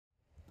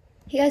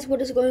Hey guys,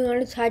 what is going on?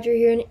 It's Hydra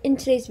here, and in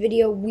today's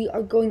video, we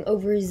are going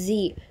over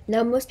Z.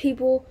 Now, most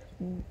people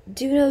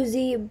do know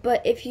Z, but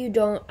if you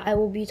don't, I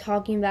will be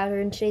talking about her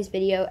in today's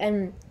video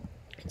and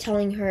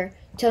telling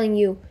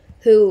you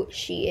who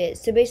she is.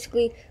 So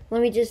basically,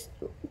 let me just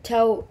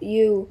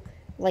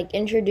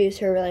introduce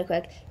her really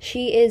quick.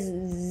 She is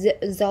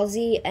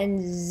Zalzi and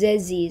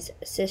Zizzy's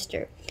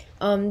sister.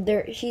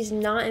 She's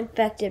not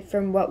infected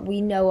from what we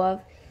know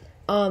of,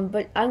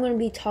 but I'm going to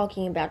be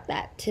talking about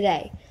that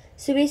today.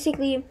 So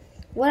basically,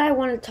 what I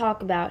want to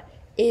talk about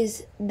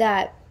is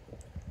that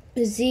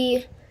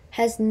Z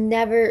has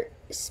never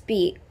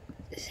spoke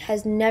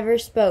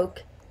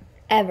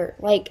ever,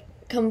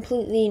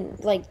 completely,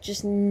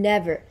 just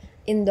never.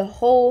 In the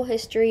whole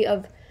history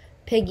of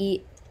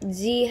Piggy,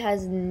 Z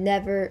has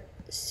never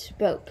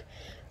spoke.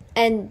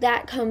 And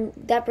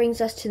that brings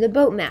us to the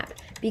boat map,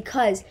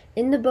 because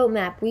in the boat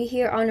map we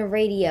hear on a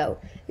radio,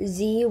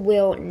 Z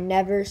will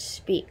never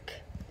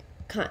speak.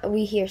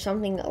 We hear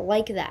something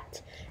like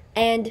that.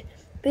 And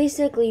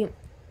basically,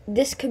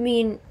 this could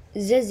mean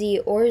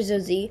Zizzy or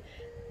Zuzzy,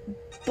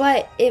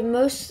 but it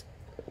most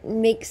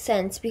makes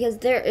sense because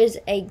there is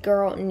a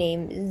girl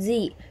named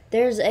Z.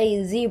 There's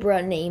a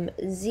zebra named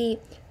Z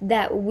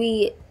that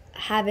we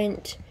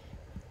haven't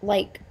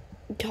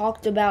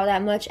talked about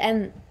that much,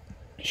 and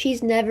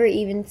she's never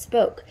even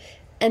spoke.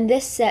 And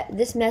this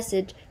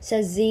message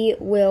says Z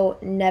will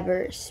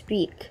never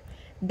speak.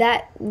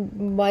 That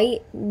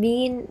might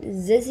mean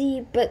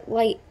Zizzy, but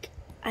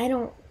I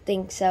don't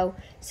think so.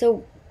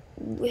 So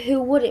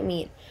who would it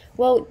mean?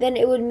 Well, then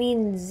it would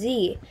mean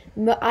Z.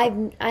 But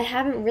I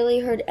haven't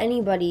really heard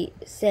anybody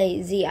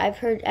say Z. I've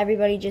heard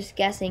everybody just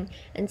guessing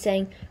and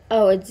saying,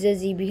 "Oh, it's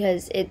Zizzy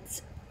because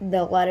it's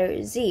the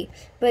letter Z."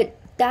 But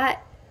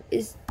that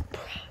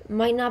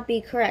might not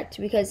be correct,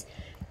 because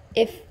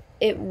if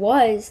it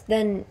was,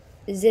 then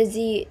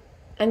Zizzy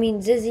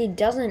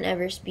doesn't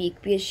ever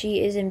speak because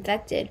she is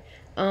infected.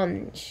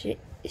 She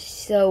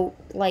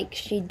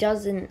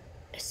doesn't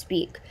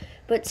speak.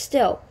 But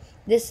still,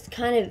 this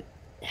kind of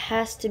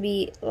has to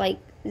be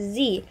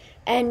Z.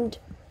 And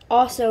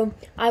also,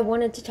 I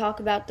wanted to talk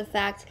about the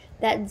fact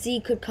that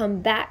Z could come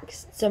back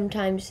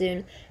sometime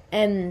soon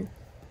and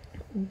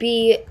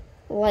be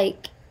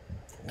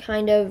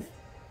kind of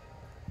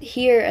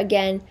here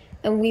again,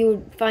 and we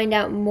would find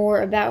out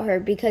more about her,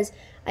 because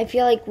I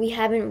feel like we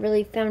haven't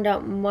really found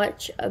out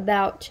much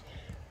about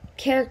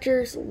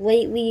characters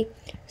lately.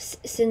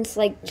 Since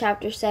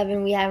chapter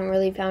 7, we haven't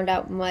really found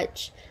out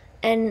much,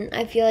 and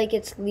I feel like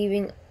it's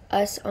leaving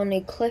us on a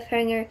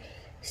cliffhanger.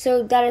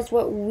 So that is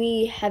what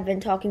we have been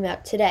talking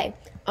about today.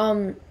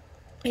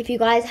 If you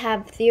guys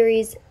have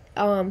theories,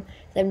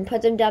 then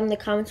put them down in the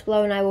comments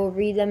below, and I will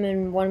read them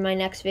in one of my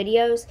next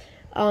videos.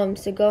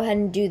 So go ahead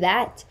and do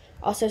that.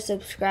 Also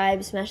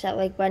subscribe, smash that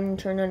like button,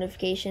 turn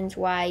notifications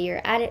while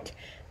you're at it.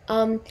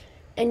 And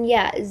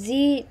yeah,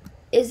 Z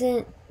is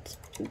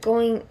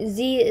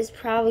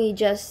probably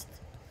just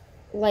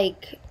I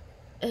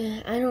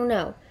don't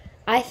know.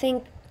 I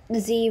think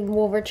Z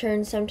will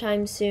return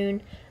sometime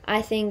soon.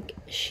 I think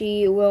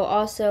she will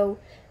also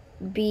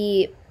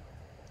be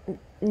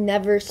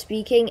never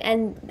speaking,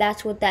 and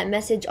that's what that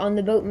message on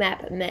the boat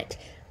map meant.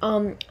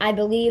 I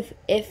believe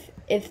if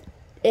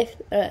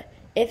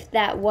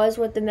that was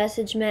what the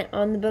message meant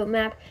on the boat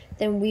map,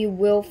 then we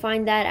will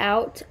find that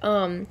out,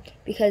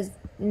 because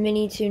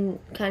Minitoon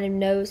kind of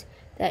knows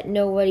that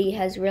nobody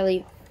has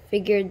really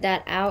figured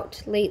that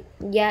out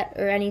yet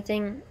or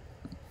anything.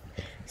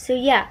 So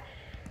yeah,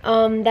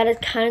 that is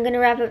kind of going to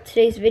wrap up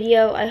today's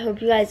video. I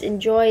hope you guys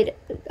enjoyed.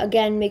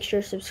 Again, make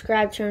sure to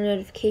subscribe, turn on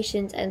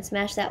notifications, and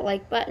smash that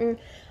like button.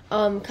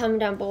 Comment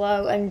down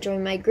below and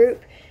join my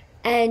group.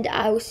 And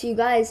I will see you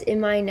guys in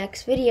my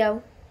next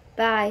video.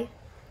 Bye.